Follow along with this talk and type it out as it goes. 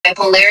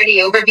Bipolarity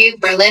overview.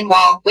 Berlin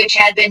Wall, which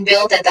had been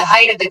built at the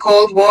height of the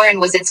Cold War and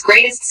was its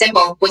greatest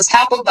symbol, was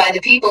toppled by the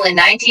people in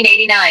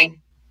 1989.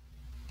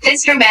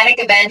 This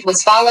dramatic event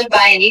was followed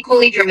by an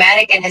equally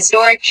dramatic and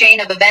historic chain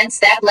of events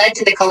that led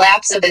to the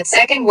collapse of the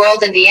Second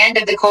World and the end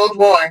of the Cold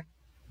War.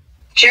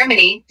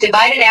 Germany,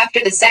 divided after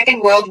the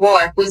Second World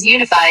War, was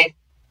unified.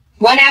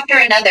 One after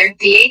another,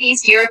 the 8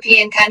 East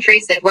European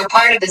countries that were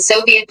part of the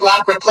Soviet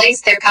bloc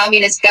replaced their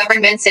communist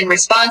governments in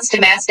response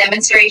to mass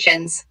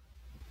demonstrations.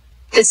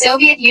 The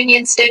Soviet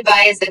Union stood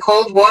by as the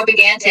Cold War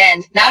began to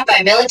end, not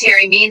by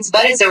military means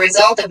but as a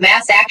result of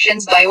mass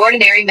actions by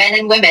ordinary men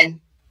and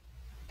women.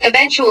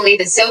 Eventually,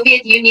 the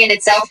Soviet Union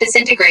itself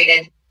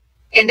disintegrated.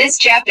 In this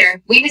chapter,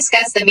 we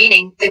discuss the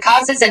meaning, the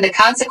causes and the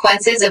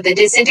consequences of the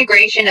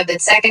disintegration of the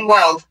Second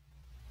World.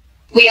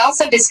 We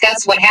also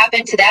discuss what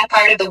happened to that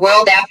part of the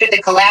world after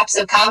the collapse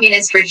of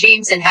communist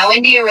regimes and how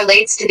India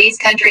relates to these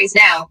countries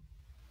now.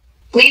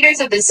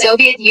 Leaders of the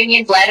Soviet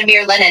Union: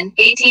 Vladimir Lenin,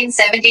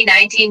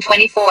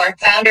 1870-1924,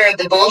 founder of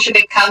the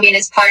Bolshevik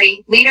Communist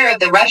Party, leader of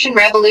the Russian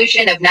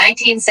Revolution of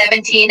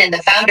 1917 and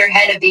the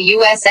founder-head of the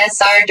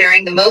USSR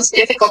during the most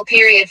difficult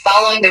period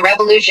following the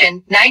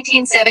revolution,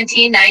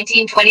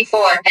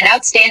 1917-1924, an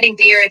outstanding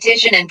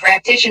theoretician and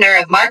practitioner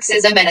of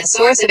Marxism and a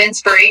source of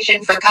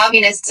inspiration for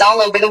communists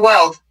all over the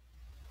world.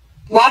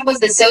 What was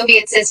the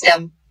Soviet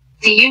system?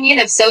 The Union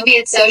of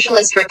Soviet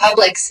Socialist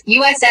Republics,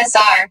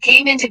 USSR,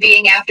 came into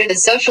being after the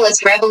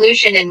Socialist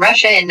Revolution in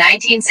Russia in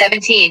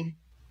 1917.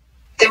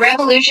 The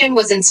revolution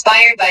was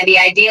inspired by the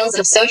ideals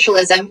of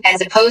socialism,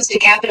 as opposed to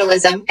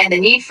capitalism, and the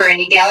need for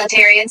an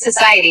egalitarian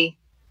society.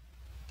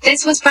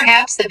 This was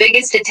perhaps the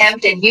biggest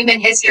attempt in human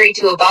history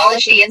to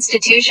abolish the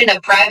institution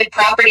of private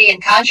property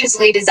and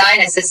consciously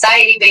design a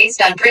society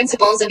based on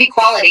principles of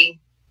equality.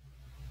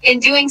 In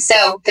doing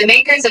so, the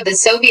makers of the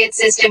Soviet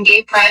system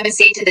gave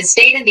primacy to the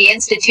state and the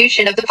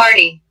institution of the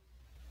party.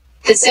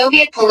 The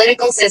Soviet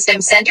political system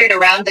centered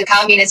around the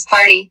Communist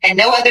Party, and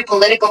no other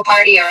political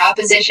party or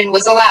opposition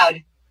was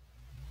allowed.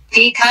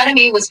 The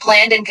economy was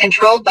planned and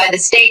controlled by the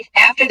state.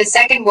 After the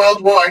Second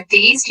World War, the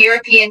East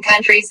European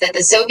countries that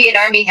the Soviet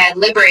army had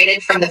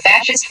liberated from the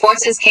fascist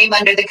forces came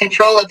under the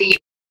control of the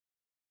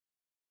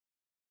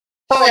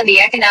and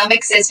the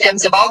economic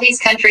systems of all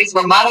these countries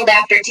were modeled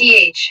after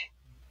th.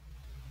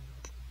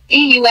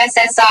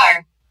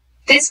 EUSSR.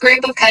 This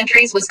group of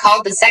countries was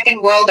called the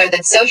Second World or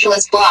the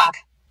Socialist Bloc.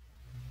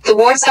 The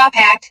Warsaw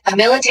Pact, a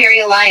military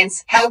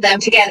alliance, held them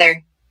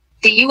together.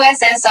 The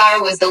USSR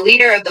was the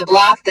leader of the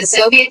bloc. The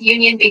Soviet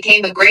Union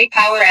became a great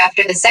power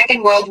after the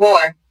Second World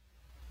War.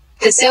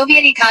 The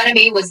Soviet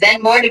economy was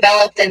then more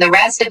developed than the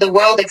rest of the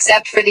world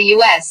except for the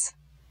US.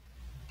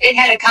 It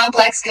had a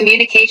complex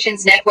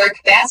communications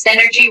network, vast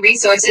energy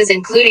resources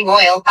including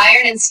oil,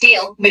 iron and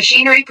steel,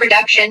 machinery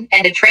production,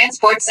 and a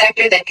transport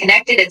sector that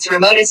connected its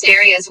remotest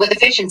areas with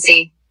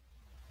efficiency.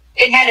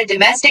 It had a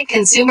domestic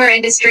consumer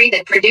industry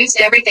that produced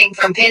everything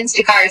from pins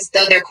to cars,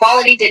 though their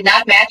quality did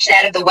not match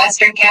that of the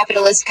Western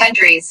capitalist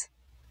countries.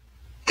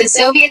 The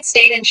Soviet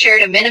state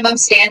ensured a minimum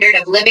standard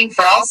of living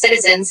for all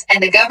citizens,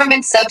 and the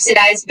government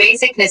subsidized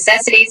basic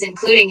necessities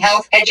including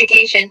health,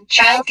 education,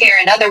 childcare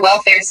and other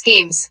welfare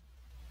schemes.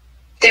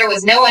 There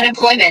was no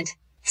unemployment.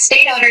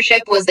 State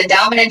ownership was the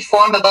dominant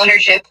form of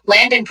ownership.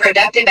 Land and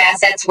productive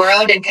assets were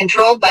owned and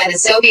controlled by the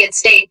Soviet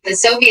state. The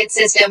Soviet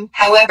system,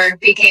 however,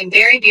 became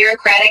very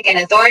bureaucratic and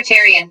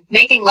authoritarian,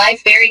 making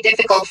life very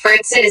difficult for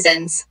its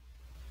citizens.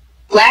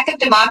 Lack of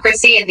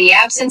democracy and the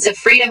absence of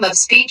freedom of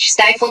speech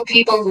stifled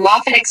people who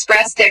often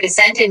expressed their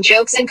dissent in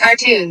jokes and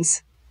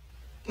cartoons.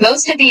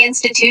 Most of the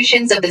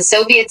institutions of the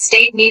Soviet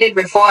state needed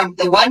reform.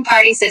 The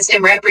one-party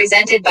system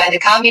represented by the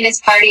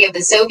Communist Party of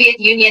the Soviet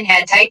Union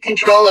had tight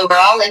control over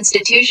all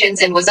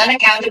institutions and was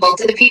unaccountable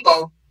to the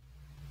people.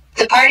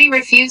 The party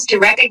refused to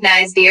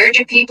recognize the urge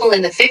of people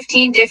in the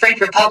 15 different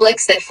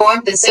republics that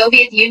formed the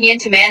Soviet Union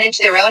to manage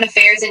their own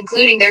affairs,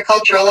 including their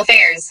cultural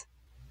affairs.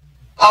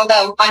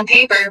 Although, on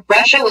paper,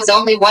 Russia was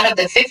only one of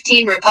the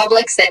 15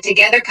 republics that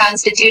together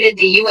constituted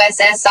the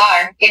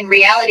USSR, in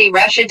reality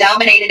Russia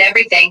dominated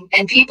everything,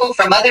 and people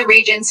from other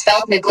regions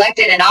felt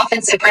neglected and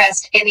often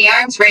suppressed. In the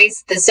arms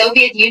race, the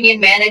Soviet Union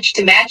managed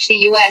to match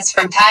the US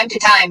from time to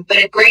time, but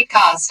at great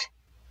cost.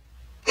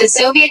 The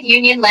Soviet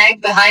Union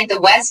lagged behind the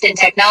West in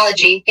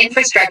technology,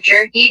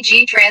 infrastructure,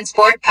 e.g.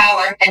 transport,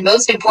 power, and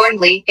most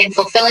importantly, in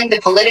fulfilling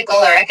the political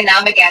or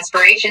economic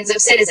aspirations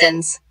of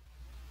citizens.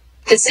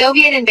 The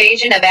Soviet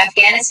invasion of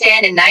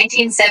Afghanistan in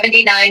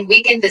 1979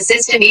 weakened the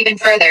system even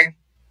further.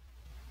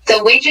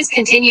 Though wages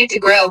continued to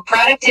grow,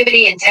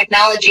 productivity and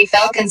technology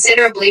fell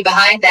considerably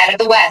behind that of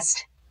the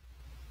West.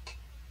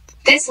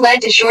 This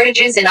led to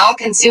shortages in all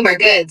consumer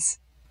goods.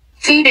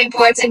 Food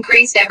imports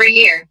increased every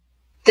year.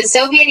 The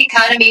Soviet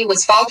economy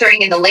was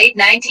faltering in the late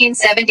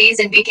 1970s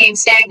and became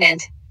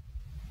stagnant.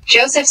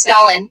 Joseph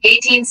Stalin,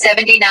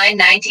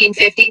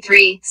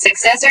 1879–1953,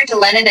 successor to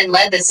Lenin and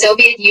led the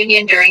Soviet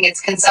Union during its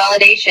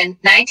consolidation,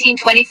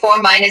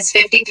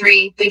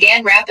 1924–53,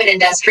 began rapid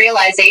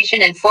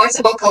industrialization and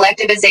forcible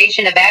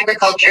collectivization of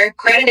agriculture,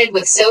 credited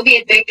with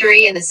Soviet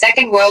victory in the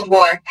Second World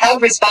War,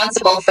 held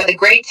responsible for the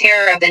Great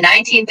Terror of the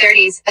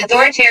 1930s,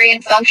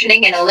 authoritarian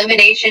functioning and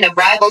elimination of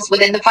rivals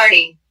within the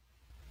party.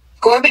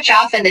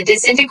 Gorbachev and the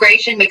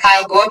disintegration.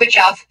 Mikhail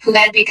Gorbachev, who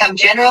had become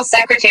General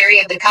Secretary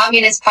of the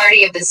Communist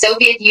Party of the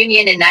Soviet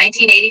Union in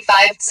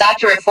 1985, sought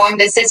to reform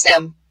the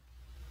system.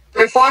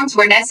 Reforms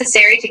were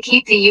necessary to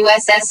keep the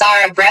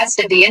USSR abreast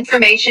of the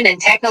information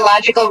and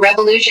technological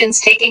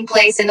revolutions taking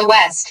place in the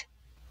West.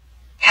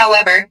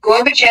 However,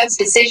 Gorbachev's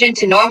decision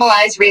to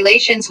normalize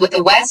relations with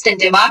the West and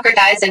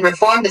democratize and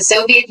reform the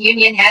Soviet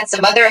Union had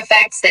some other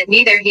effects that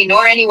neither he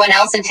nor anyone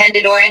else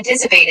intended or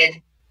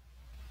anticipated.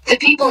 The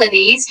people in the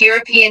East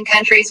European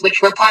countries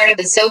which were part of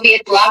the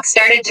Soviet bloc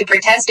started to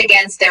protest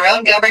against their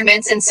own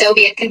governments and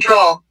Soviet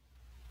control.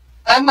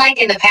 Unlike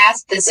in the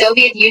past, the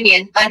Soviet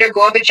Union, under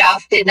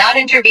Gorbachev, did not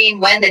intervene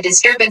when the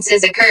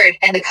disturbances occurred,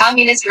 and the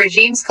communist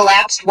regimes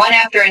collapsed one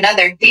after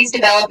another. These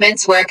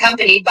developments were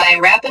accompanied by a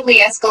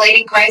rapidly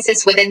escalating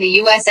crisis within the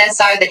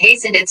USSR that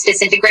hastened its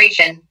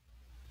disintegration.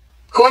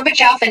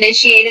 Gorbachev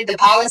initiated the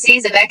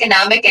policies of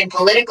economic and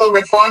political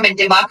reform and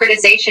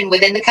democratization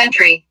within the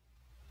country.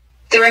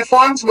 The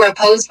reforms were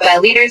opposed by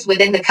leaders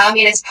within the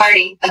Communist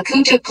Party. A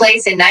coup took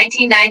place in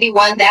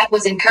 1991 that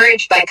was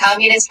encouraged by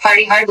Communist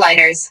Party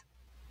hardliners.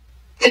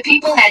 The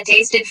people had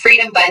tasted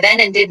freedom by then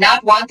and did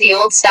not want the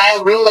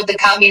old-style rule of the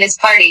Communist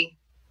Party.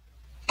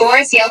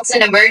 Boris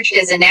Yeltsin emerged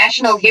as a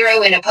national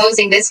hero in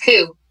opposing this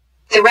coup.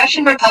 The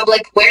Russian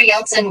Republic, where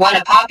Yeltsin won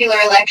a popular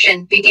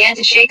election, began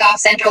to shake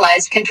off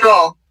centralized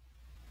control.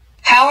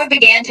 Power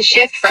began to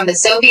shift from the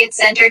Soviet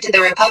center to the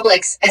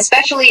republics,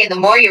 especially in the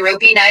more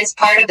Europeanized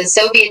part of the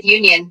Soviet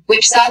Union,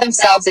 which saw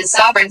themselves as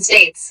sovereign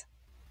states.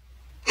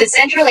 The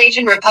Central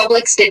Asian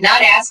republics did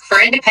not ask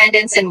for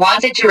independence and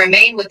wanted to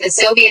remain with the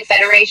Soviet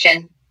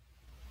Federation.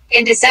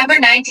 In December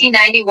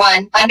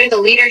 1991, under the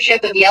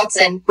leadership of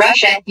Yeltsin,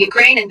 Russia,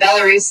 Ukraine and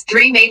Belarus,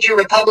 three major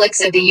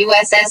republics of the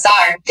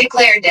USSR,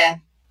 declared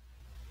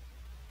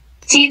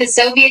the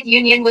Soviet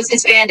Union was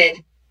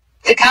disbanded.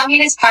 The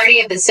Communist Party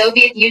of the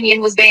Soviet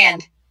Union was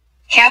banned.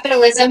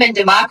 Capitalism and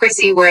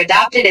democracy were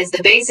adopted as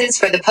the basis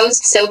for the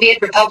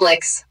post-Soviet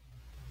republics.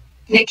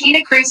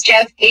 Nikita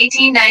Khrushchev,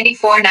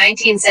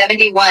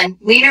 1894–1971,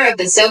 leader of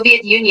the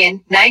Soviet Union,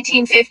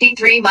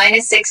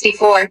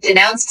 1953–64,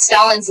 denounced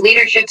Stalin's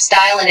leadership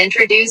style and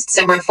introduced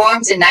some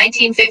reforms in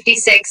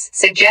 1956,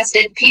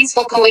 suggested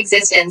peaceful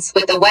coexistence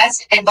with the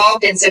West,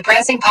 involved in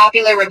suppressing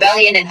popular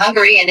rebellion in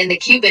Hungary and in the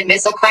Cuban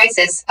Missile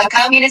Crisis. A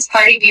Communist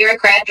Party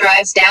bureaucrat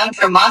drives down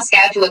from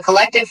Moscow to a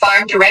collective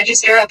farm to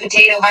register a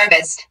potato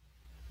harvest.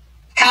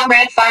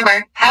 "Comrade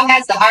farmer, how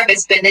has the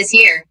harvest been this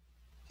year?"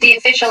 the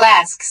official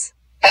asks.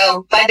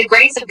 "Oh, by the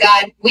grace of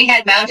God, we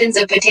had mountains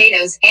of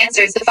potatoes,"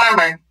 answers the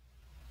farmer.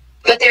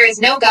 "But there is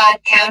no God,"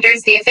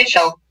 counters the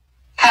official.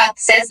 "Ha,"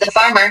 says the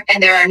farmer,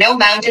 "and there are no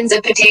mountains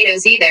of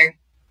potatoes either."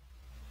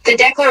 The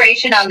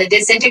Declaration on the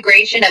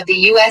Disintegration of the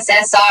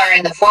USSR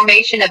and the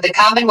formation of the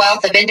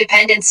Commonwealth of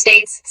Independent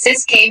States,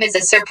 CIS, came as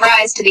a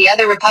surprise to the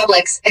other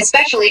republics,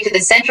 especially to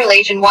the Central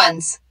Asian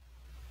ones.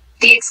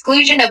 The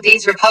exclusion of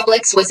these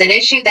republics was an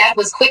issue that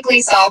was quickly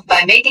solved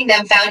by making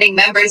them founding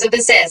members of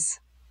the CIS.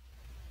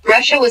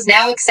 Russia was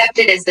now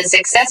accepted as the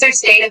successor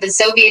state of the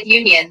Soviet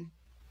Union.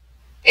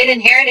 It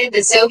inherited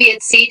the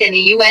Soviet seat in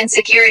the UN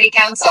Security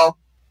Council.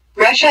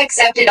 Russia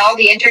accepted all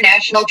the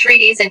international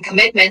treaties and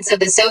commitments of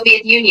the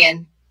Soviet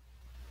Union.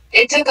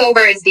 It took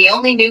over as the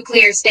only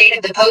nuclear state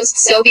of the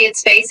post-Soviet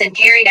space and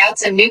carried out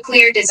some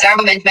nuclear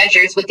disarmament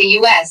measures with the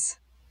US.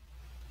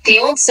 The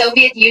old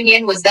Soviet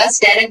Union was thus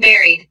dead and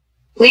buried.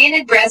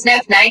 Leonid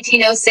Brezhnev,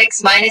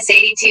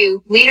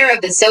 1906–82, leader of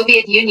the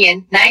Soviet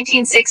Union,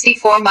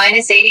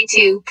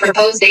 1964–82,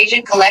 proposed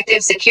Asian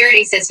collective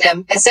security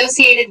system,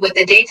 associated with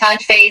the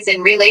détente phase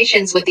in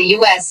relations with the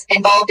US,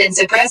 involved in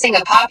suppressing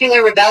a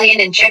popular rebellion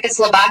in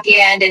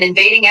Czechoslovakia and in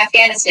invading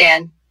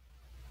Afghanistan.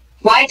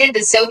 Why did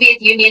the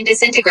Soviet Union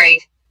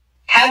disintegrate?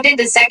 How did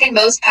the second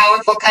most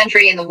powerful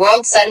country in the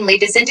world suddenly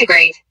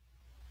disintegrate?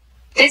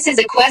 This is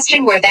a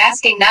question worth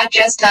asking, not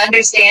just to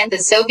understand the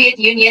Soviet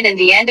Union and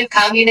the end of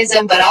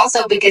communism, but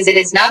also because it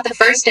is not the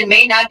first and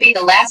may not be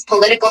the last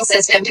political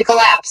system to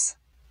collapse.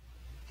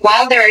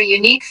 While there are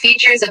unique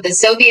features of the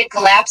Soviet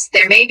collapse,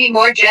 there may be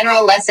more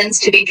general lessons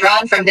to be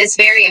drawn from this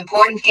very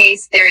important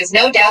case. There is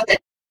no doubt that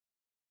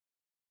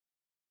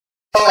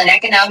and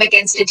economic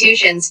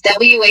institutions,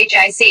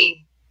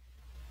 WHIC,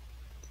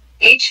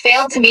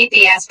 failed to meet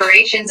the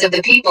aspirations of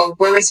the people,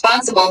 were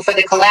responsible for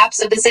the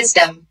collapse of the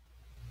system.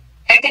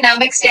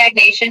 Economic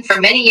stagnation for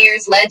many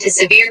years led to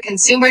severe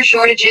consumer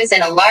shortages,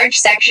 and a large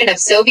section of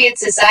Soviet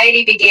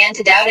society began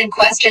to doubt and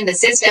question the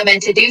system,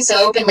 and to do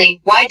so openly.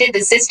 Why did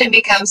the system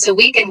become so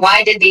weak, and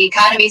why did the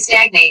economy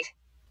stagnate?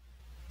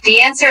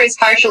 The answer is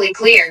partially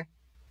clear.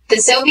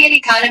 The Soviet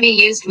economy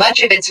used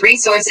much of its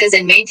resources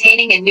in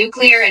maintaining a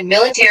nuclear and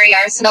military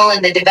arsenal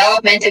and the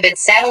development of its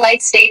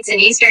satellite states in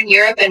Eastern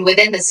Europe and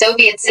within the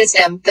Soviet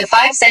system, the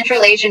 5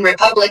 Central Asian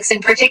republics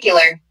in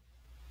particular.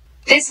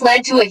 This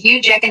led to a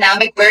huge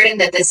economic burden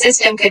that the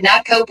system could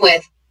not cope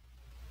with.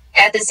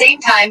 At the same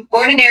time,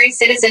 ordinary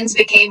citizens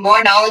became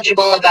more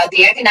knowledgeable about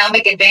the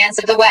economic advance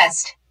of the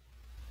West.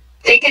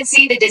 They could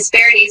see the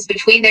disparities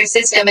between their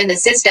system and the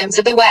systems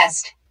of the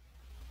West.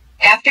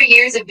 After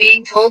years of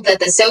being told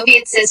that the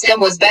Soviet system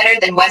was better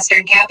than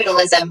Western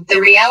capitalism, the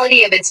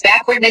reality of its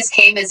backwardness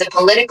came as a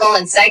political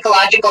and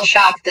psychological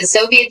shock. The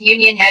Soviet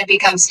Union had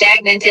become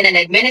stagnant in an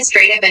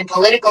administrative and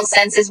political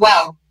sense as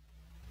well.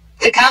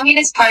 The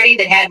Communist Party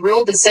that had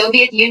ruled the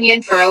Soviet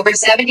Union for over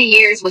 70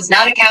 years was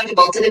not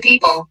accountable to the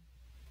people.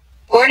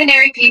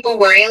 Ordinary people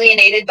were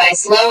alienated by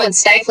slow and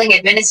stifling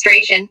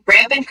administration,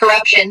 rampant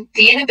corruption,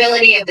 the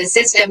inability of the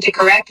system to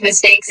correct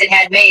mistakes it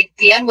had made,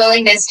 the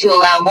unwillingness to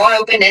allow more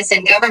openness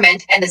in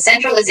government, and the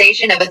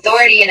centralization of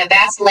authority in a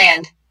vast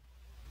land.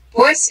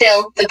 Worse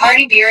still, the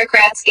party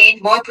bureaucrats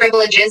gained more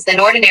privileges than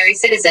ordinary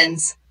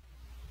citizens.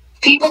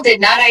 People did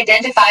not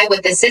identify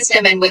with the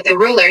system and with the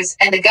rulers,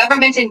 and the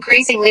government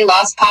increasingly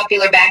lost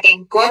popular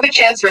backing.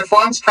 Gorbachev's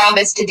reforms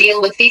promised to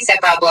deal with these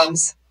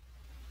problems.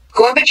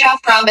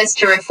 Gorbachev promised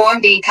to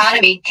reform the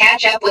economy,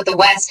 catch up with the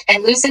West,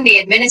 and loosen the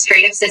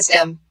administrative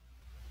system.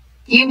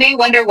 You may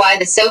wonder why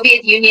the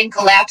Soviet Union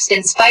collapsed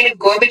in spite of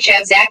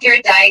Gorbachev's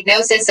accurate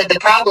diagnosis of the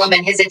problem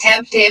and his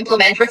attempt to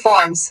implement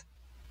reforms.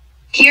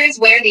 Here's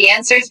where the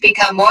answers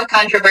become more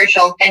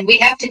controversial, and we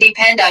have to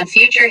depend on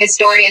future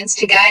historians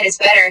to guide us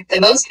better.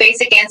 The most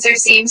basic answer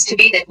seems to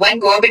be that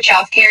when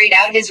Gorbachev carried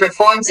out his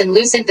reforms and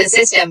loosened the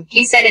system,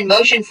 he set in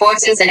motion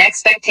forces and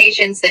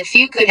expectations that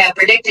few could have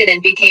predicted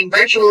and became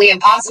virtually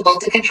impossible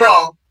to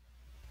control.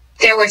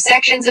 There were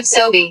sections of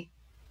Soviet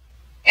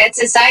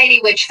society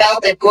which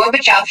felt that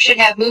Gorbachev should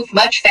have moved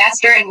much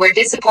faster and were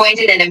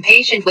disappointed and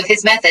impatient with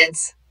his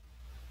methods.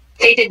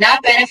 They did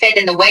not benefit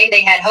in the way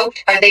they had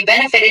hoped, or they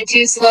benefited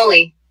too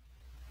slowly.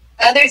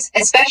 Others,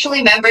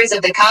 especially members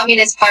of the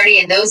Communist Party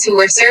and those who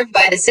were served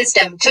by the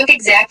system, took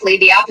exactly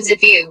the opposite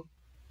view.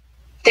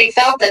 They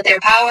felt that their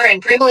power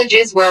and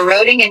privileges were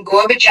eroding and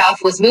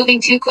Gorbachev was moving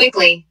too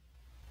quickly.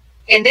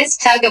 In this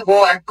tug of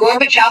war,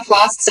 Gorbachev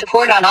lost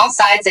support on all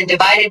sides and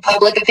divided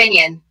public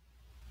opinion.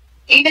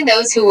 Even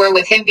those who were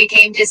with him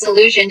became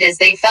disillusioned as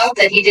they felt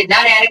that he did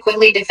not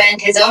adequately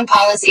defend his own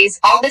policies.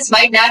 All this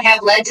might not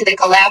have led to the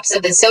collapse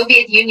of the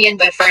Soviet Union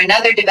but for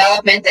another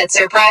development that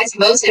surprised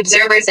most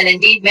observers and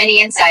indeed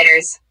many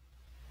insiders.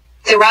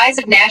 The rise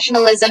of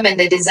nationalism and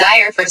the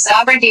desire for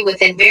sovereignty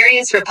within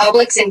various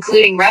republics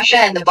including Russia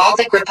and the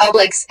Baltic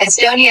republics,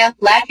 Estonia,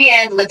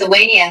 Latvia and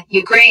Lithuania,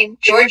 Ukraine,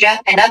 Georgia,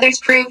 and others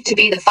proved to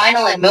be the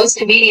final and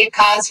most immediate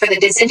cause for the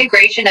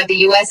disintegration of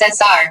the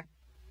USSR.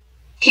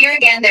 Here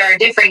again there are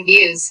differing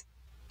views.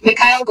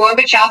 Mikhail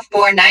Gorbachev,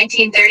 born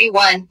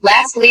 1931,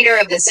 last leader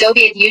of the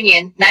Soviet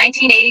Union,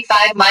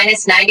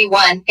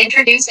 1985-91,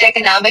 introduced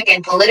economic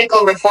and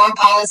political reform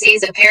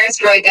policies of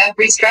perestroika,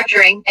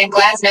 restructuring, and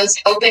glasnost,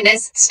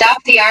 openness,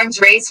 stopped the arms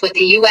race with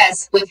the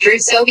US, withdrew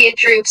Soviet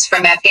troops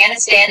from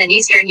Afghanistan and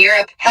Eastern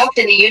Europe, helped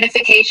in the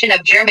unification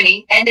of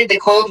Germany, ended the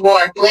Cold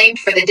War, blamed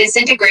for the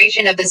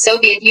disintegration of the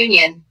Soviet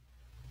Union.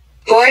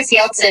 Boris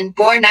Yeltsin,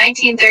 born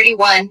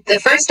 1931, the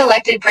first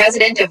elected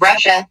president of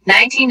Russia,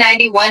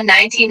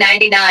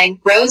 1991-1999,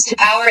 rose to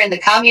power in the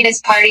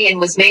Communist Party and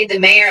was made the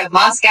mayor of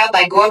Moscow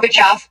by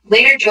Gorbachev,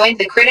 later joined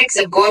the critics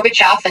of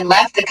Gorbachev and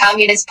left the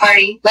Communist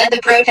Party, led the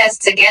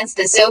protests against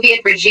the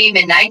Soviet regime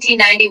in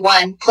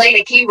 1991, played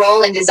a key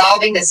role in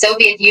dissolving the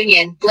Soviet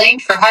Union,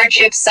 blamed for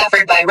hardships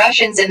suffered by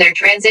Russians in their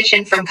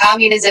transition from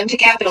communism to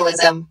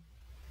capitalism.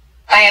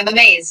 I am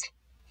amazed.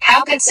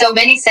 How could so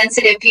many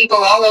sensitive people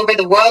all over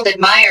the world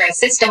admire a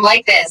system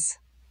like this?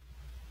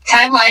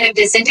 Timeline of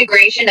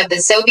disintegration of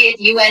the Soviet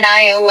Union.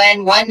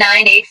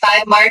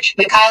 1985 March,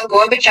 Mikhail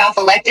Gorbachev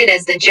elected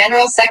as the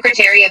General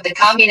Secretary of the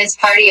Communist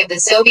Party of the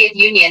Soviet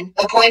Union,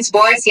 appoints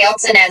Boris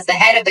Yeltsin as the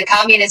head of the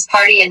Communist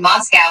Party in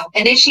Moscow,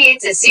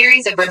 initiates a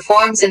series of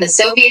reforms in the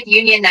Soviet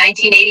Union.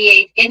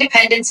 1988,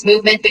 independence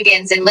movement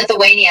begins in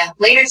Lithuania,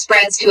 later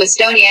spreads to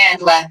Estonia and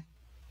Latvia.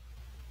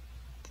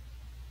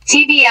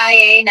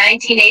 TVIA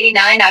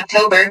 1989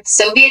 October,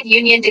 Soviet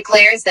Union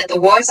declares that the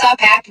Warsaw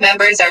Pact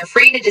members are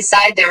free to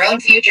decide their own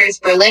futures.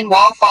 Berlin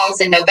Wall falls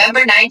in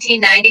November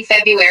 1990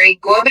 February,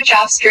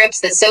 Gorbachev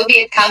strips the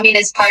Soviet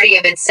Communist Party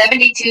of its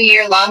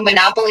 72-year-long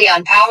monopoly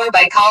on power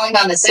by calling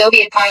on the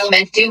Soviet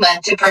Parliament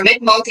Duma to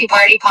permit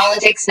multi-party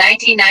politics.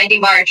 1990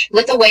 March,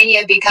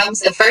 Lithuania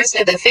becomes the first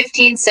of the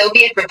 15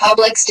 Soviet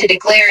republics to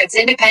declare its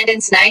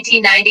independence.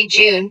 1990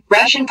 June,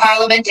 Russian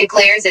Parliament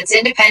declares its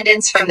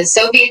independence from the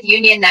Soviet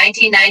Union.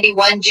 1990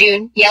 1991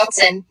 June,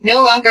 Yeltsin,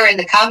 no longer in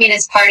the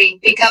Communist Party,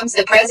 becomes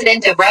the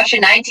president of Russia.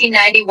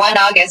 1991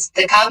 August,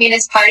 the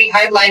Communist Party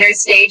hardliners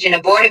stage an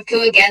abortive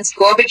coup against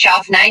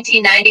Gorbachev.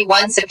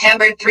 1991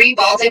 September, 3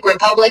 Baltic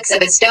republics of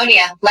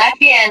Estonia,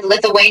 Latvia and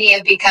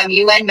Lithuania become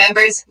UN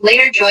members,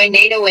 later join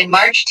NATO in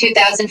March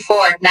 2004.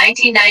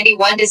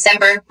 1991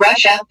 December,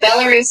 Russia,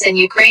 Belarus and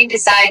Ukraine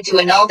decide to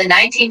annul the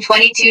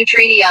 1922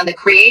 Treaty on the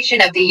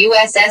creation of the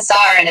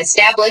USSR and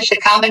establish the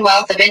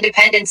Commonwealth of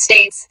Independent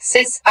States,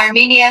 CIS.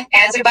 Armenia,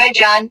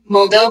 Azerbaijan,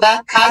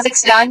 Moldova,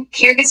 Kazakhstan,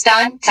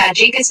 Kyrgyzstan,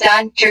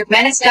 Tajikistan,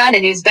 Turkmenistan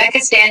and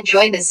Uzbekistan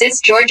join the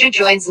CIS. Georgia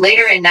joins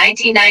later in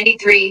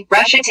 1993.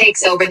 Russia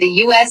takes over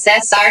the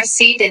USSR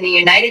seat in the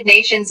United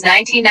Nations.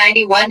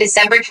 1991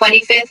 December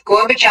 25,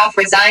 Gorbachev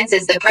resigns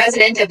as the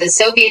president of the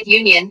Soviet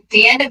Union.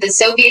 The end of the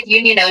Soviet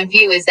Union own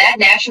view is that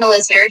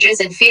nationalist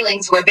urges and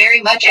feelings were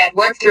very much at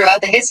work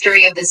throughout the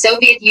history of the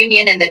Soviet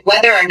Union and that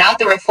whether or not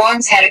the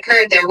reforms had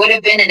occurred there would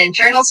have been an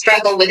internal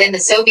struggle within the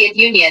Soviet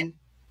Union.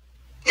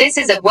 This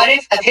is a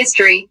what-if of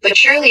history, but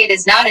surely it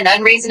is not an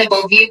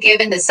unreasonable view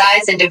given the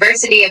size and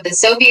diversity of the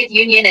Soviet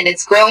Union and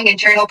its growing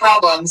internal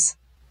problems.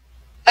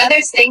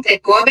 Others think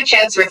that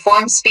Gorbachev's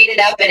reforms speeded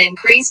up and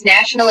increased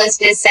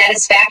nationalist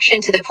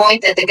dissatisfaction to the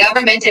point that the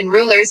government and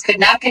rulers could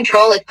not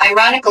control it.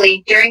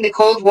 Ironically, during the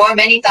Cold War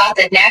many thought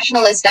that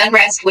nationalist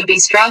unrest would be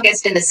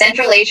strongest in the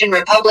Central Asian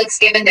republics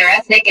given their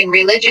ethnic and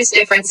religious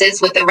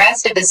differences with the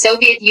rest of the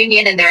Soviet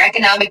Union and their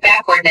economic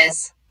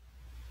backwardness.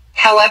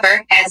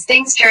 However, as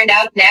things turned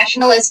out,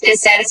 nationalist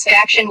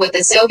dissatisfaction with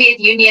the Soviet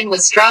Union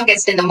was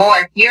strongest in the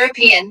more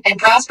European and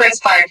prosperous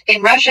part,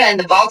 in Russia and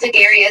the Baltic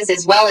areas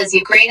as well as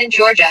Ukraine and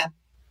Georgia.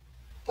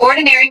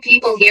 Ordinary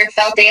people here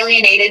felt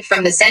alienated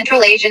from the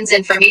Central Asians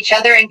and from each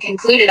other and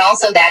concluded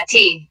also that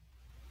they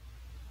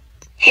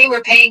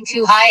were paying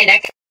too high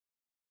an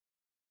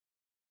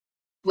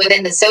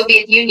within the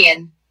Soviet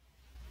Union.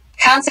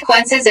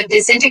 Consequences of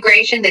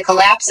disintegration. The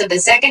collapse of the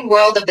Second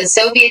World of the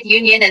Soviet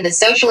Union and the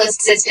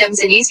socialist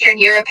systems in Eastern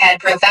Europe had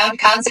profound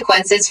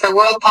consequences for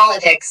world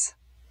politics.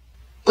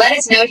 Let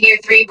us note here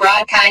 3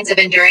 broad kinds of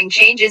enduring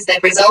changes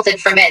that resulted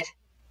from it.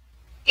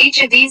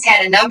 Each of these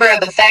had a number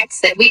of effects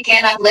that we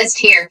cannot list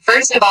here.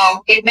 First of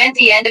all, it meant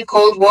the end of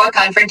Cold War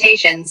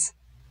confrontations.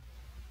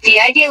 The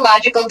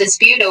ideological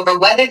dispute over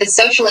whether the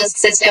socialist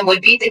system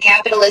would beat the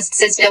capitalist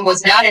system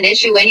was not an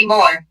issue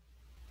anymore.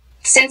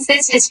 Since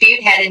this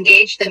dispute had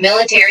engaged the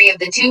military of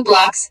the two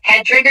blocs,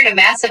 had triggered a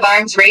massive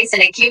arms race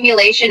and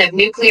accumulation of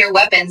nuclear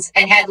weapons,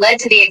 and had led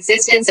to the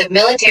existence of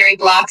military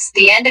blocs,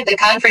 the end of the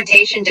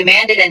confrontation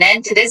demanded an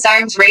end to this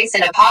arms race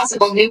and a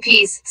possible new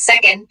peace.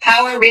 Second,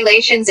 power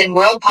relations in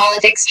world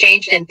politics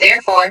changed and,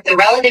 therefore, the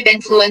relative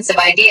influence of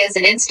ideas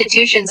and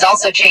institutions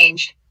also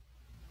changed.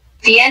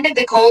 The end of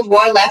the Cold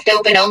War left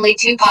open only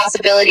 2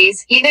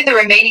 possibilities: either the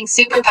remaining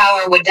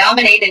superpower would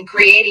dominate and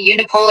create a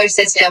unipolar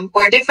system,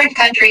 or different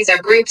countries or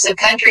groups of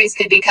countries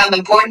could become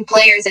important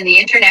players in the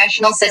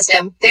international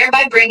system,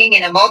 thereby bringing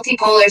in a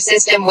multipolar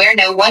system where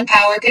no one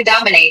power could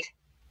dominate.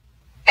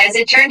 As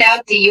it turned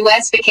out, the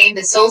US became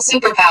the sole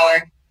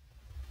superpower.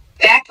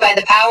 Backed by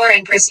the power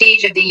and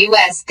prestige of the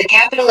US, the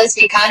capitalist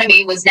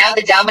economy was now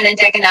the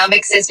dominant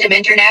economic system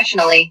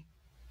internationally.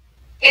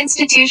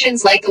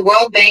 Institutions like the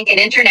World Bank and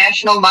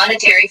International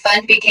Monetary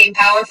Fund became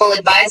powerful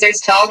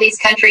advisors to all these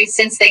countries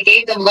since they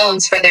gave them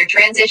loans for their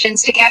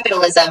transitions to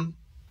capitalism.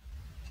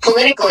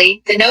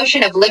 Politically, the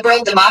notion of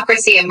liberal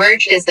democracy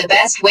emerged as the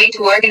best way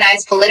to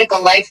organize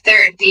political life.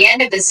 Third, the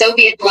end of the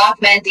Soviet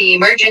bloc meant the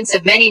emergence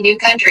of many new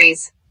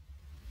countries.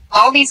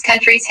 All these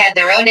countries had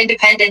their own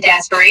independent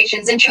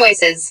aspirations and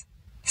choices.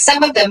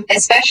 Some of them,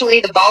 especially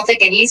the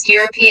Baltic and East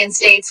European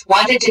states,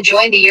 wanted to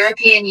join the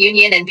European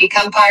Union and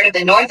become part of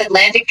the North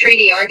Atlantic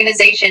Treaty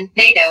Organization,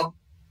 NATO.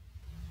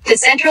 The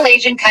Central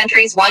Asian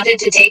countries wanted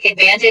to take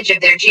advantage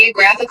of their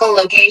geographical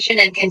location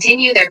and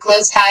continue their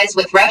close ties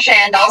with Russia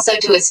and also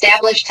to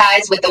establish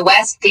ties with the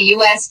West, the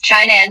US,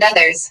 China and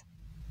others.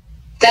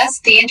 Thus,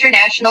 the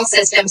international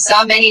system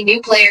saw many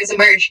new players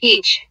emerge,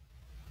 each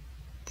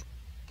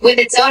with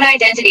its own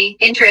identity,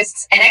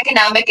 interests, and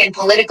economic and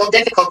political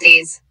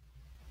difficulties.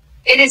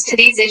 It is to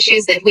these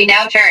issues that we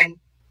now turn.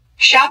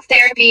 Shock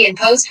therapy in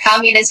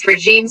post-communist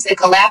regimes. The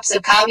collapse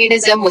of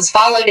communism was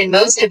followed in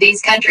most of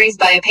these countries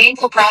by a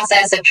painful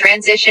process of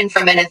transition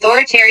from an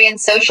authoritarian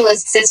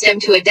socialist system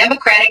to a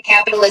democratic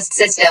capitalist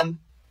system.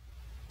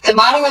 The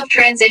model of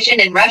transition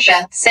in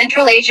Russia,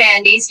 Central Asia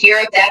and East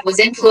Europe that was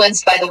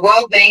influenced by the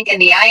World Bank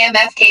and the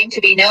IMF came to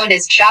be known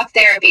as shock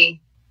therapy.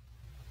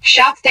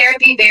 Shock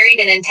therapy varied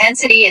in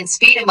intensity and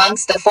speed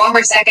amongst the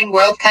former Second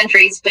World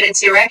countries, but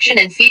its direction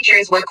and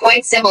features were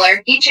quite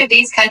similar. Each of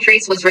these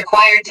countries was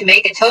required to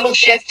make a total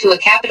shift to a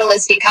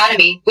capitalist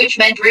economy, which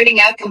meant rooting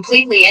out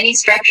completely any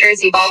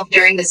structures evolved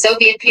during the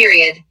Soviet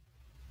period.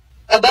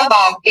 Above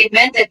all, it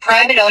meant that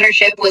private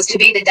ownership was to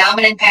be the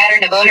dominant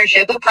pattern of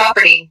ownership of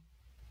property.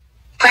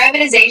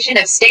 Privatization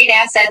of state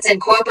assets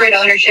and corporate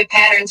ownership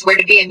patterns were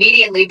to be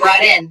immediately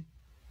brought in.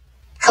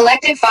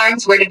 Collective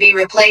farms were to be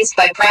replaced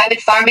by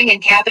private farming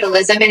and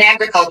capitalism in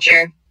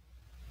agriculture.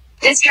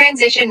 This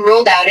transition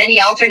ruled out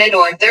any alternate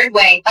or third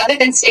way, other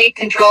than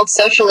state-controlled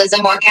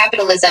socialism or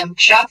capitalism.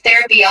 Shock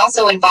therapy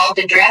also involved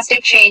a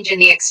drastic change in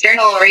the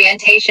external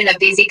orientation of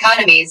these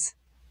economies.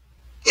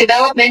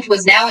 Development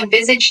was now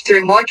envisaged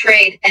through more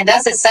trade, and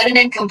thus a sudden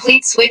and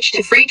complete switch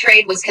to free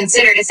trade was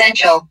considered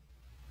essential.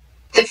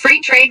 The free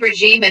trade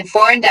regime and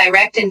foreign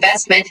direct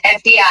investment,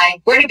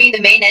 FDI, were to be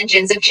the main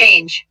engines of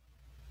change.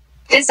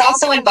 This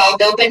also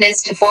involved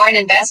openness to foreign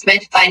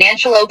investment,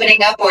 financial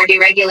opening up or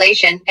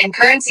deregulation, and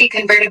currency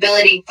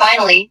convertibility.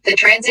 Finally, the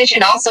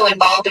transition also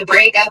involved a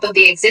breakup of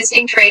the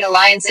existing trade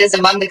alliances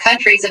among the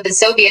countries of the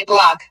Soviet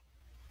bloc.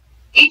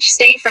 Each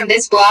state from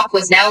this bloc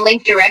was now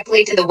linked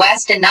directly to the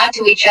West and not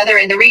to each other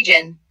in the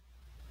region.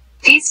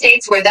 These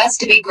states were thus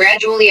to be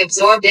gradually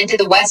absorbed into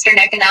the Western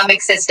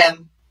economic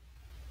system.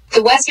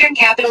 The Western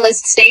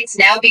capitalist states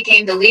now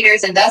became the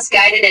leaders and thus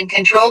guided and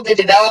controlled the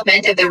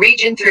development of the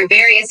region through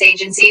various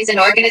agencies and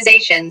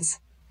organizations.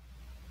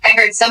 I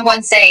heard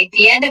someone say,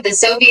 the end of the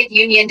Soviet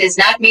Union does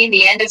not mean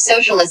the end of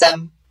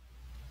socialism.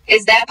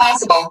 Is that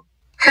possible?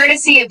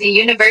 Courtesy of the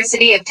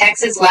University of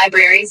Texas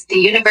Libraries, the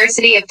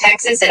University of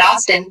Texas at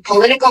Austin,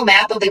 Political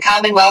Map of the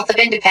Commonwealth of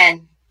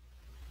Independent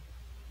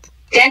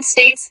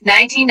States,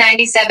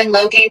 1997.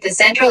 Locate the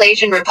Central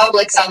Asian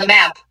republics on the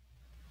map.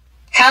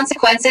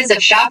 Consequences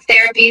of shock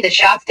therapy. The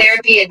shock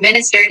therapy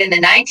administered in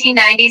the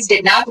 1990s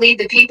did not lead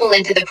the people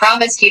into the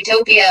promised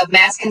utopia of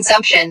mass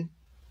consumption.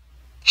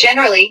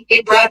 Generally,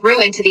 it brought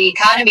ruin to the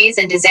economies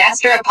and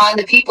disaster upon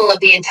the people of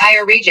the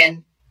entire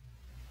region.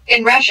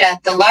 In Russia,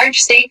 the large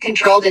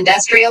state-controlled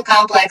industrial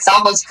complex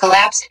almost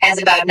collapsed,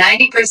 as about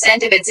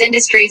 90% of its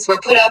industries were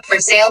put up for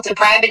sale to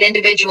private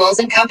individuals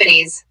and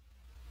companies.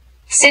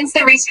 Since the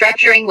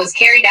restructuring was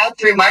carried out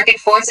through market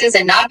forces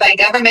and not by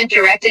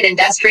government-directed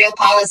industrial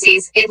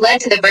policies, it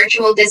led to the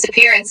virtual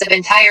disappearance of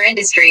entire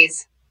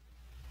industries.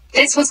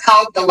 This was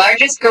called the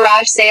largest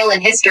garage sale in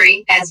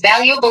history, as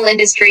valuable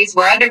industries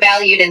were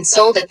undervalued and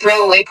sold at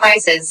throwaway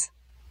prices.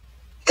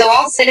 Though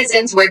all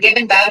citizens were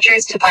given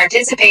vouchers to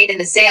participate in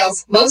the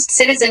sales, most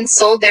citizens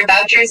sold their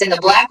vouchers in the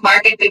black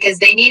market because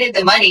they needed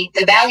the money.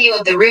 The value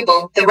of the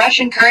ruble, the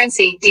Russian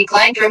currency,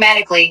 declined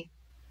dramatically.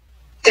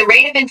 The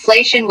rate of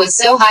inflation was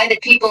so high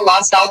that people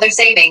lost all their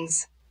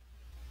savings.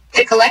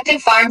 The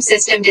collective farm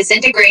system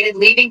disintegrated,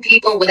 leaving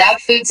people without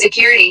food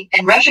security,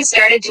 and Russia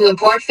started to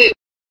import food.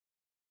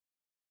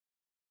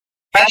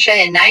 Russia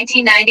in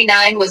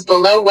 1999 was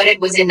below what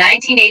it was in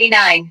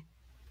 1989.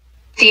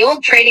 The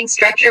old trading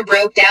structure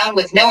broke down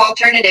with no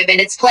alternative in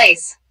its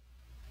place.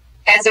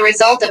 As a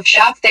result of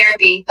shock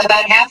therapy,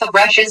 about half of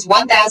Russia's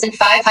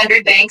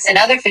 1,500 banks and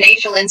other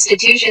financial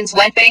institutions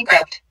went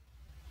bankrupt.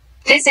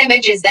 This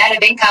image is that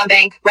of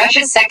Incombank,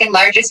 Russia's second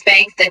largest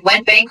bank, that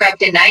went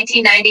bankrupt in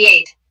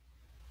 1998.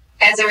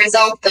 As a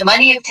result, the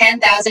money of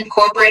 10,000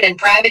 corporate and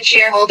private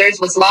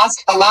shareholders was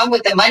lost, along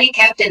with the money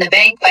kept in the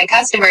bank by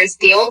customers.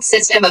 The old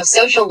system of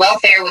social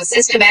welfare was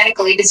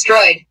systematically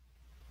destroyed.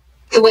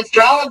 The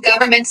withdrawal of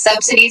government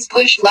subsidies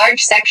pushed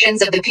large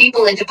sections of the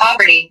people into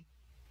poverty.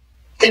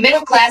 The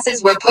middle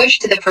classes were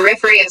pushed to the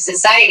periphery of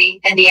society,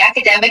 and the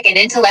academic and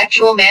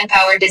intellectual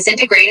manpower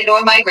disintegrated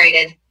or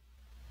migrated.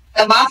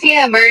 A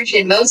mafia emerged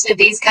in most of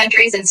these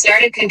countries and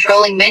started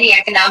controlling many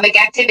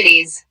economic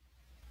activities.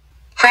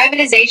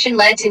 Privatization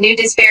led to new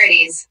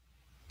disparities.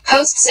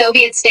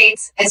 Post-Soviet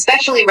states,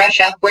 especially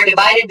Russia, were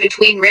divided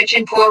between rich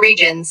and poor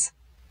regions.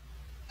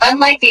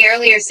 Unlike the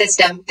earlier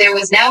system, there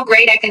was now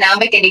great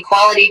economic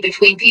inequality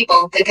between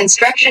people. The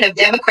construction of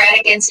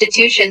democratic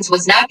institutions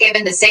was not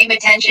given the same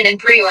attention a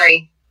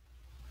priori.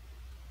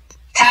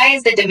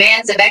 As the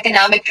demands of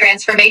economic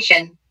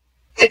transformation.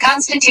 The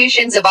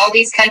constitutions of all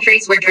these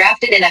countries were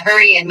drafted in a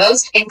hurry, and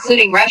most,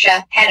 including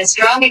Russia, had a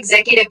strong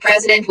executive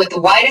president with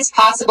the widest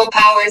possible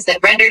powers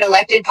that rendered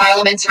elected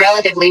parliaments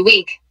relatively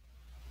weak.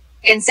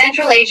 In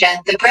Central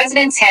Asia, the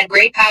presidents had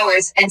great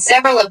powers, and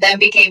several of them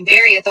became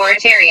very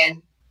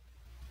authoritarian.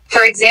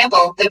 For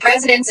example, the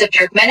presidents of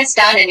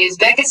Turkmenistan and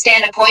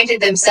Uzbekistan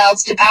appointed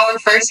themselves to power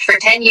first for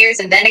 10 years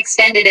and then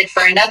extended it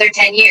for another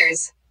 10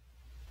 years.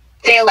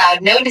 They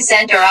allowed no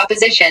dissent or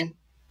opposition.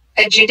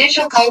 A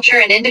judicial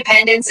culture and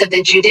independence of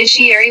the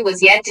judiciary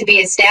was yet to be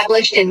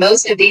established in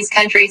most of these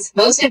countries.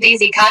 Most of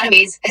these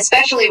economies,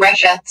 especially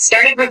Russia,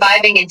 started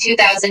reviving in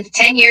 2000,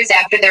 10 years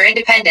after their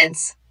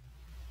independence.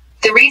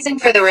 The reason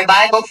for the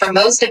revival for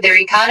most of their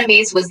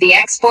economies was the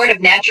export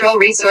of natural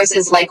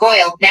resources like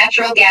oil,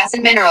 natural gas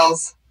and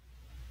minerals.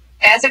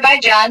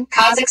 Azerbaijan,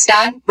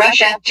 Kazakhstan,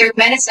 Russia,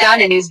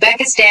 Turkmenistan and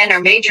Uzbekistan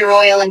are major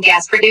oil and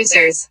gas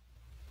producers.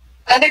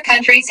 Other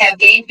countries have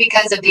gained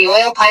because of the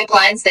oil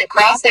pipelines that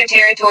cross their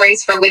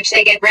territories for which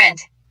they get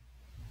rent.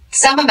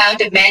 Some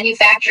amount of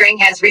manufacturing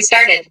has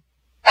restarted.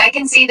 I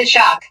can see the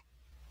shock.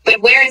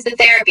 But where is the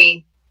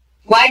therapy?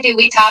 Why do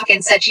we talk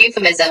in such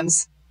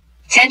euphemisms?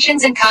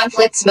 Tensions and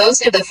conflicts.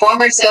 Most of the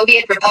former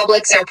Soviet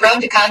republics are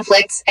prone to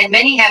conflicts, and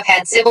many have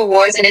had civil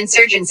wars and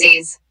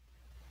insurgencies.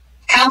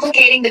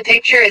 Complicating the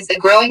picture is the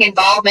growing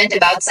involvement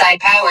of outside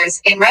powers.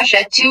 In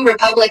Russia, two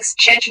republics,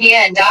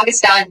 Chechnya and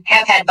Dagestan,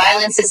 have had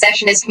violent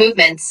secessionist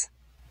movements.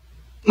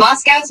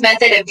 Moscow's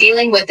method of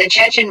dealing with the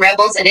Chechen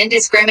rebels and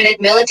indiscriminate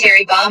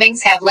military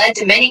bombings have led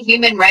to many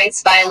human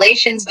rights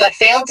violations but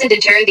failed to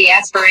deter the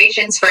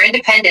aspirations for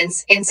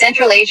independence. In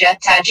Central Asia,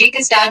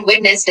 Tajikistan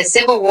witnessed a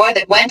civil war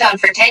that went on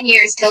for 10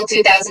 years till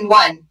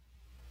 2001.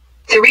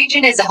 The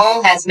region as a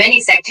whole has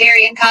many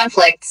sectarian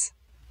conflicts.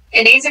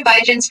 In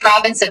Azerbaijan's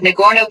province of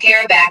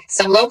Nagorno-Karabakh,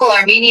 some local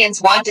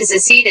Armenians want to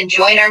secede and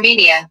join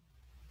Armenia.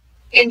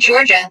 In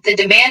Georgia, the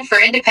demand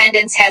for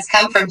independence has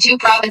come from two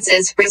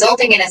provinces,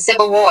 resulting in a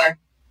civil war.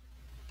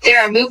 There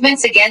are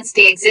movements against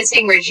the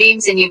existing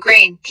regimes in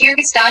Ukraine,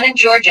 Kyrgyzstan and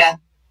Georgia.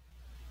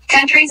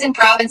 Countries and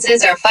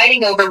provinces are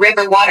fighting over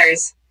river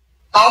waters.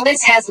 All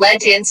this has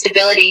led to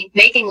instability,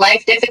 making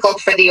life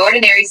difficult for the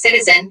ordinary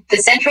citizen. The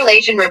Central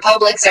Asian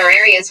republics are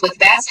areas with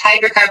vast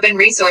hydrocarbon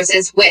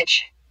resources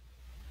which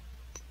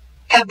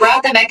have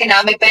brought them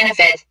economic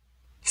benefit.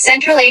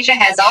 Central Asia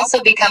has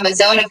also become a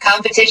zone of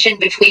competition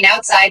between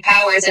outside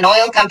powers and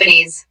oil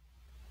companies.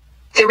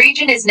 The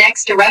region is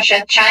next to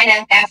Russia,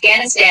 China,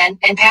 Afghanistan,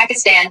 and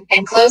Pakistan,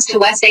 and close to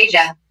West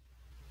Asia.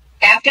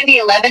 After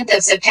the 11th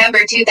of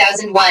September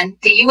 2001,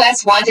 the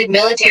U.S. wanted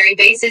military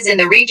bases in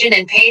the region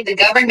and paid the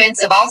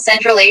governments of all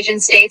Central Asian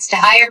states to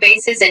hire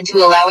bases and to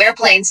allow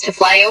airplanes to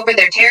fly over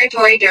their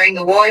territory during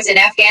the wars in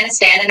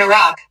Afghanistan and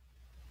Iraq.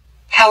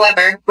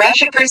 However,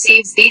 Russia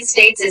perceives these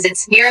states as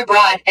its near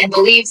abroad and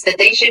believes that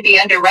they should be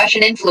under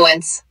Russian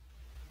influence.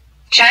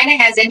 China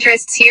has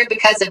interests here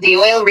because of the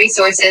oil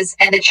resources,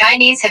 and the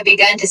Chinese have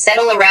begun to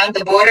settle around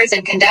the borders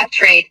and conduct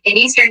trade. In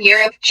Eastern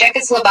Europe,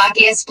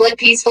 Czechoslovakia split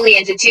peacefully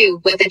into two,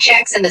 with the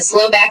Czechs and the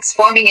Slovaks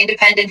forming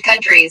independent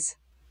countries.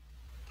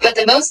 But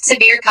the most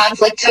severe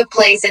conflict took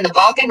place in the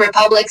Balkan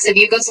republics of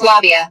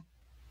Yugoslavia.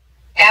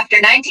 After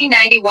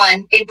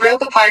 1991, it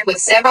broke apart with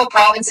several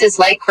provinces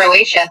like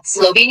Croatia,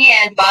 Slovenia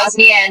and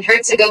Bosnia and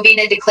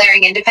Herzegovina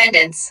declaring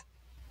independence.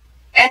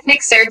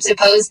 Ethnic Serbs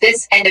opposed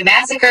this, and a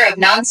massacre of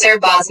non-Serb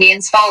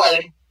Bosnians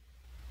followed.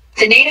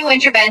 The NATO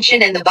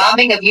intervention and the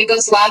bombing of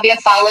Yugoslavia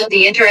followed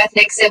the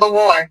interethnic civil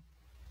war.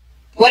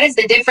 What is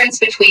the difference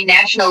between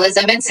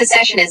nationalism and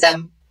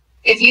secessionism?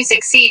 If you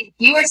succeed,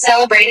 you are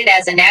celebrated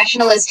as a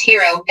nationalist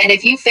hero, and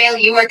if you fail,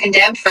 you are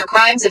condemned for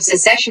crimes of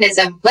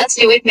secessionism. Let's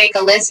do it. Make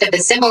a list of the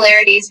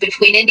similarities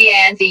between India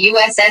and the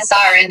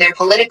USSR in their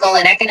political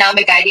and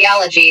economic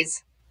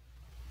ideologies.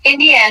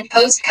 India and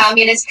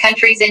post-communist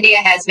countries. India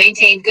has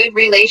maintained good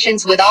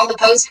relations with all the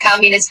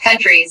post-communist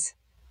countries.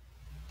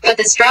 But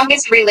the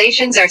strongest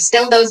relations are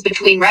still those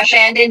between Russia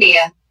and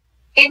India.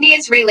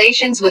 India's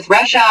relations with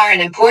Russia are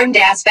an important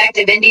aspect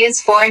of India's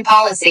foreign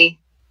policy.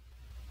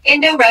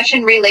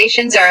 Indo-Russian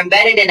relations are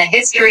embedded in a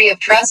history of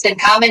trust and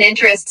common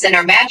interests and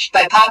are matched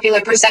by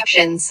popular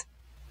perceptions.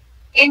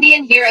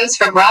 Indian heroes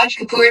from Raj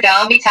Kapoor to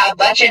Amitabh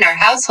Bachchan are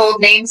household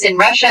names in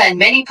Russia and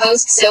many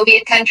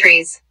post-Soviet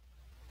countries.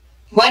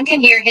 One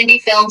can hear Hindi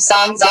film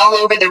songs all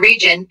over the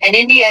region, and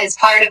India is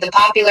part of the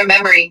popular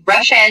memory.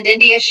 Russia and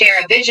India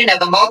share a vision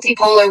of a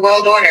multipolar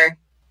world order.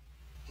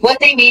 What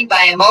they mean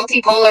by a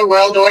multipolar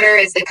world order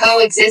is the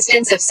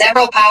coexistence of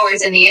several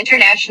powers in the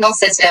international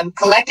system,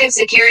 collective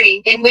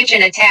security, in which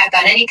an attack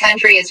on any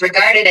country is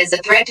regarded as a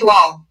threat to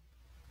all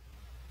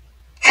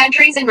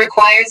countries and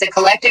requires a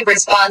collective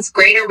response.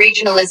 Greater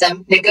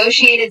regionalism,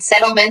 negotiated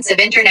settlements of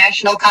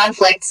international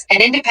conflicts,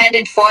 and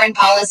independent foreign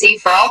policy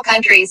for all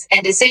countries,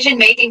 and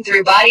decision-making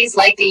through bodies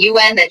like the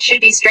UN that should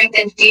be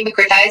strengthened,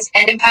 democratized,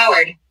 and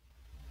empowered.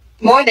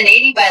 More than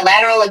 80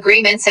 bilateral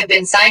agreements have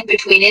been signed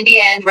between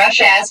India and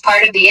Russia as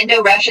part of the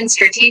Indo-Russian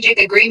Strategic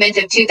Agreement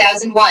of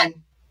 2001.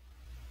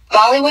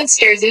 Bollywood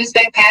stirs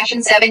Uzbek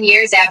passion. 7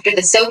 years after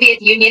the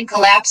Soviet Union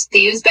collapsed,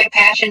 the Uzbek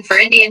passion for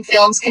Indian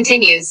films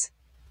continues.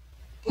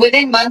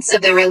 Within months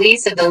of the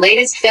release of the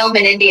latest film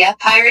in India,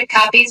 pirate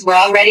copies were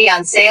already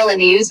on sale in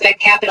the Uzbek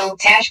capital,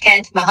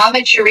 Tashkent.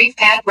 Muhammad Sharif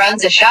Pat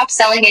runs a shop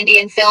selling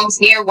Indian films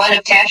near one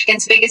of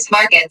Tashkent's biggest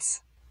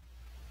markets.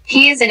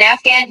 He is an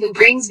Afghan who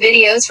brings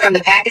videos from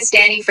the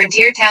Pakistani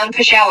frontier town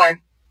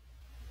Peshawar.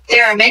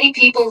 There are many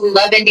people who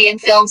love Indian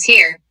films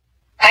here.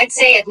 I'd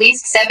say at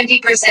least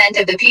 70%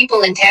 of the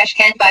people in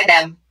Tashkent buy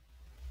them.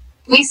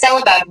 We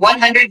sell about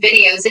 100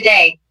 videos a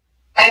day.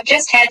 I've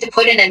just had to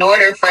put in an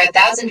order for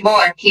 1,000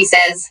 more, he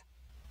says.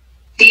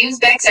 The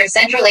Uzbeks are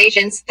Central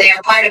Asians, they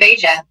are part of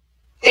Asia.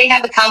 They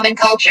have a common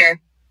culture.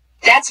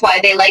 That's why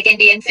they like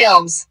Indian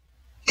films.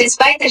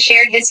 Despite the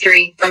shared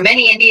history, for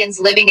many Indians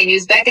living in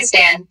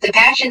Uzbekistan, the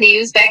passion the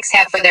Uzbeks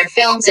have for their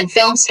films and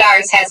film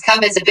stars has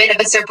come as a bit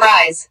of a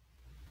surprise.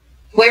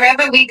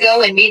 Wherever we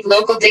go and meet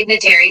local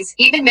dignitaries,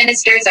 even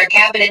ministers or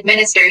cabinet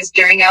ministers,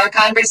 during our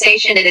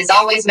conversation it is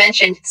always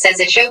mentioned, says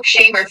Ashok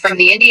Shamer from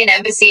the Indian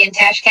Embassy in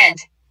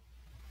Tashkent.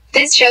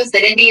 This shows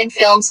that Indian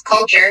films,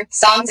 culture,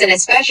 songs and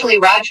especially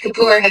Raj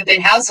Kapoor have been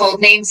household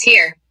names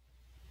here.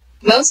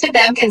 Most of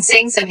them can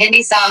sing some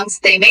Hindi songs.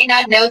 They may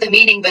not know the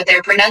meaning but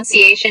their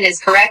pronunciation is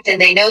correct and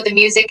they know the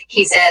music,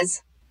 he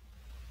says.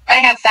 I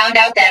have found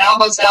out that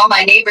almost all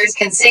my neighbors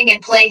can sing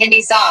and play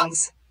Hindi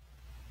songs.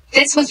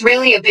 This was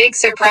really a big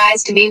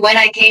surprise to me when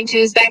I came to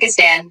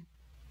Uzbekistan.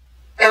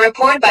 A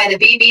report by the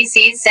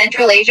BBC's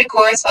Central Asia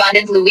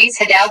correspondent Luis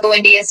Hidalgo.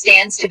 India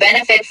stands to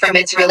benefit from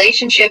its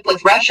relationship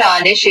with Russia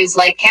on issues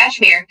like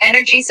Kashmir,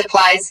 energy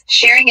supplies,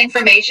 sharing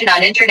information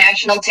on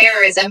international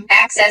terrorism,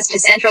 access to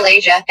Central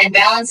Asia, and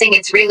balancing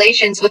its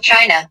relations with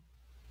China.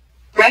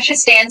 Russia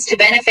stands to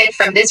benefit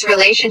from this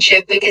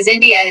relationship because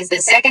India is the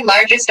second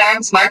largest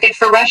arms market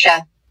for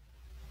Russia.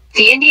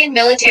 The Indian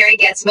military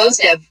gets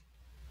most of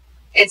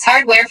its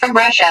hardware from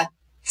Russia.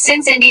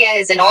 Since India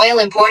is an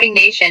oil-importing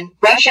nation,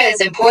 Russia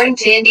is important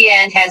to India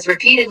and has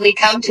repeatedly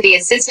come to the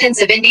assistance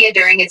of India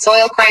during its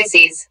oil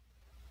crises.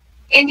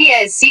 India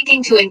is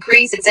seeking to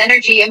increase its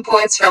energy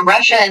imports from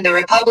Russia and the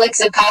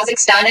republics of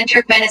Kazakhstan and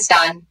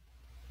Turkmenistan.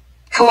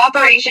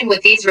 Cooperation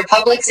with these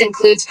republics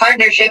includes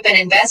partnership and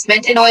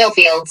investment in oil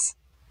fields.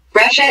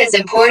 Russia is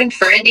important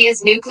for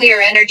India's nuclear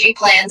energy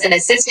plans and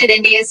assisted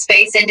India's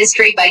space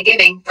industry by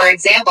giving, for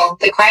example,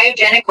 the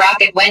cryogenic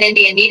rocket when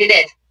India needed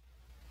it.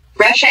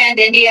 Russia and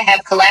India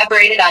have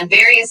collaborated on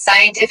various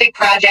scientific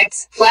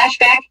projects.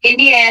 Flashback: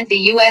 India and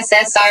the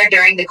USSR.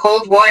 During the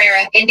Cold War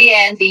era, India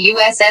and the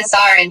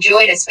USSR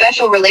enjoyed a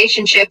special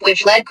relationship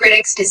which led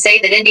critics to say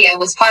that India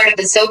was part of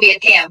the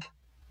Soviet camp.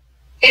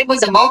 It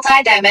was a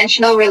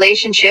multi-dimensional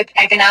relationship.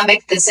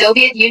 Economic: the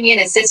Soviet Union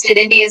assisted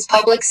India's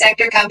public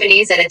sector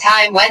companies at a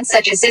time when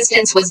such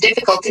assistance was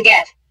difficult to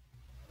get.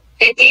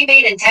 It gave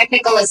aid and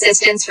technical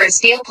assistance for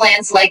steel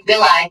plants like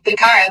Bhilai,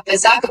 Bokhara,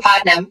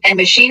 Visakhapatnam, and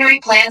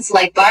machinery plants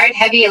like Bharat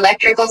Heavy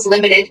Electricals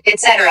Limited,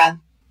 etc.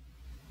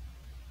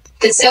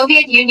 The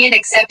Soviet Union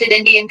accepted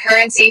Indian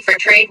currency for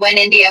trade when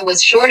India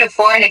was short of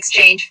foreign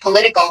exchange.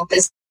 Political: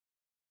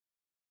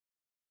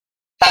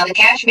 on the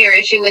Kashmir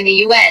issue in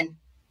the UN.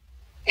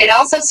 It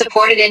also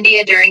supported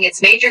India during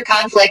its major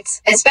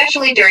conflicts,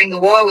 especially during the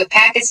war with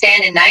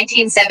Pakistan in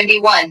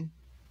 1971.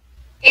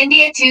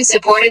 India too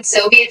supported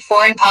Soviet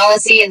foreign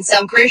policy in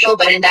some crucial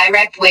but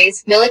indirect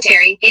ways.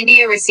 Military: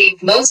 India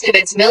received most of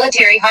its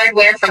military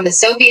hardware from the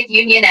Soviet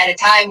Union at a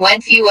time when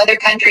few other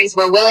countries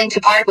were willing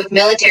to part with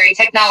military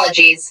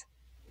technologies.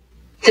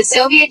 The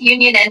Soviet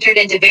Union entered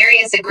into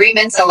various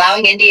agreements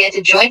allowing India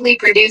to jointly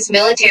produce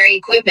military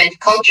equipment.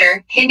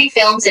 Culture: Hindi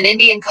films and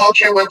Indian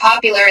culture were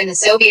popular in the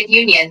Soviet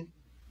Union.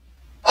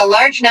 A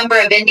large number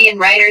of Indian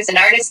writers and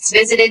artists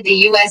visited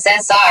the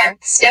USSR.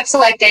 Step: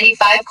 select any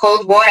 5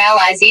 Cold War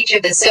allies, each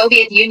of the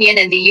Soviet Union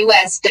and the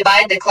US.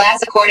 Divide the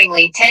class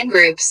accordingly. 10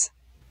 groups.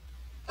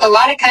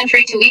 Allot a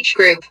country to each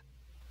group.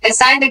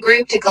 Assign the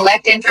group to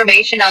collect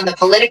information on the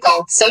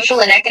political,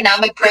 social and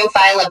economic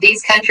profile of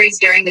these countries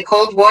during the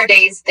Cold War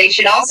days. They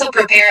should also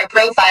prepare a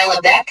profile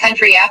of that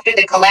country after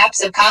the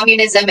collapse of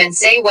communism and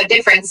say what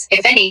difference,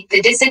 if any, the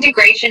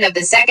disintegration of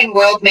the Second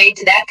World made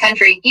to that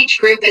country. Each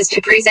group is to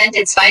present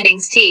its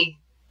findings to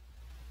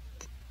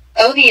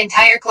the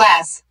entire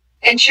class.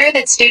 Ensure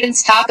that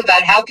students talk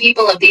about how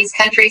people of these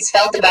countries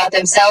felt about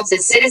themselves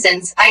as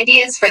citizens.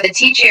 Ideas for the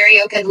teacher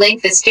could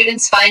link the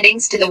students'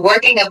 findings to the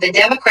working of the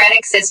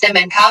democratic system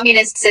and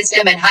communist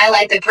system and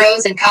highlight the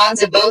pros and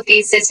cons of both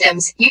these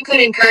systems. You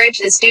could encourage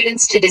the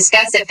students to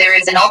discuss if there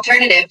is an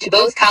alternative to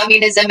both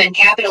communism and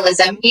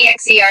capitalism.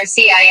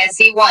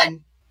 Exercise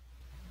 1.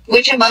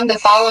 Which among the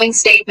following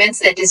statements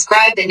that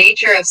describe the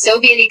nature of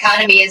Soviet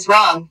economy is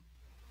wrong?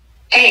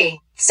 A.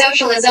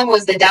 Socialism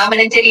was the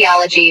dominant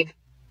ideology.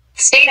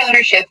 State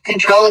ownership,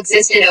 control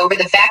existed over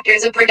the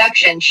factors of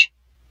production.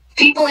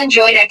 People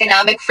enjoyed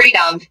economic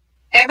freedom.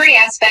 Every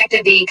aspect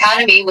of the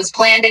economy was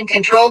planned and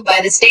controlled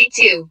by the state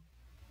too.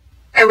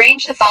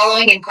 Arrange the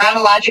following in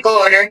chronological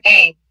order.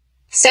 A.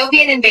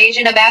 Soviet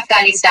invasion of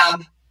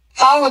Afghanistan.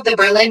 Fall of the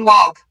Berlin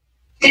Wall.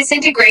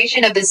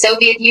 Disintegration of the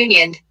Soviet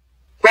Union.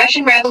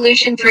 Russian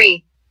Revolution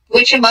 3.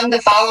 Which among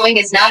the following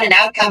is not an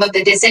outcome of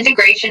the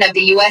disintegration of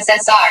the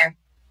USSR?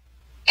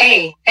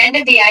 A. End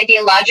of the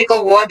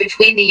ideological war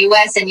between the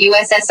US and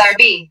USSR.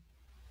 B.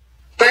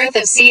 Birth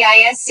of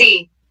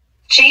CISC.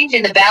 Change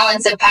in the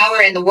balance of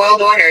power in the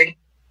world ordered.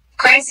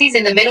 Crises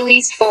in the Middle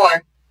East.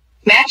 4.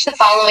 Match the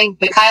following.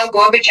 Mikhail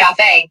Gorbachev.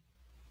 A.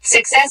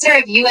 Successor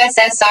of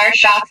USSR.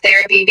 Shock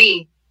therapy.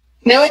 B.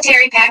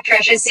 Military pact.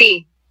 Russia.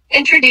 C.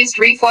 Introduced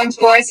reforms.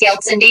 Boris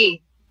Yeltsin.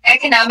 D.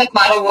 Economic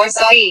model.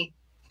 Warsaw. E.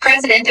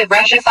 President of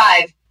Russia.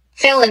 5.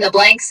 Fill in the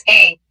blanks.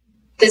 A.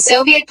 The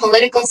Soviet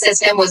political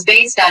system was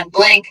based on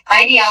blank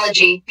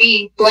ideology.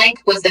 B.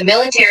 Blank was the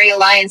military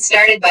alliance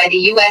started by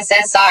the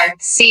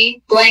USSR.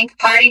 C. Blank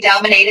party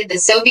dominated the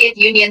Soviet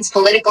Union's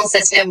political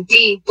system.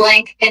 D.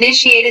 Blank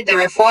initiated the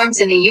reforms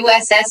in the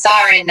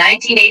USSR in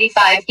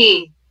 1985.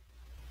 E.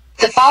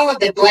 The fall of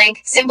the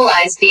blank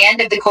symbolized the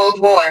end of the Cold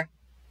War.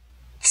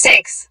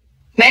 6.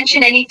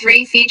 Mention any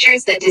 3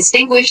 features that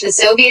distinguish the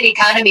Soviet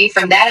economy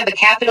from that of a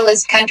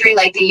capitalist country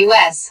like the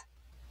US.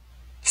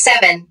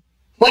 7.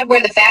 What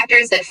were the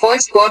factors that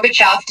forced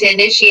Gorbachev to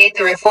initiate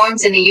the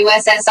reforms in the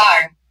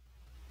USSR?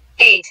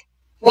 8.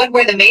 What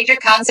were the major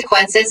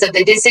consequences of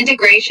the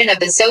disintegration of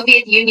the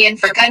Soviet Union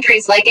for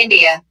countries like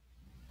India?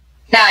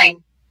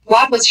 9.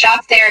 What was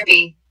shock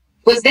therapy?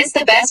 Was this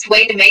the best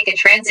way to make a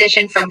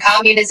transition from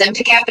communism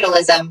to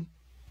capitalism?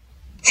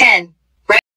 10.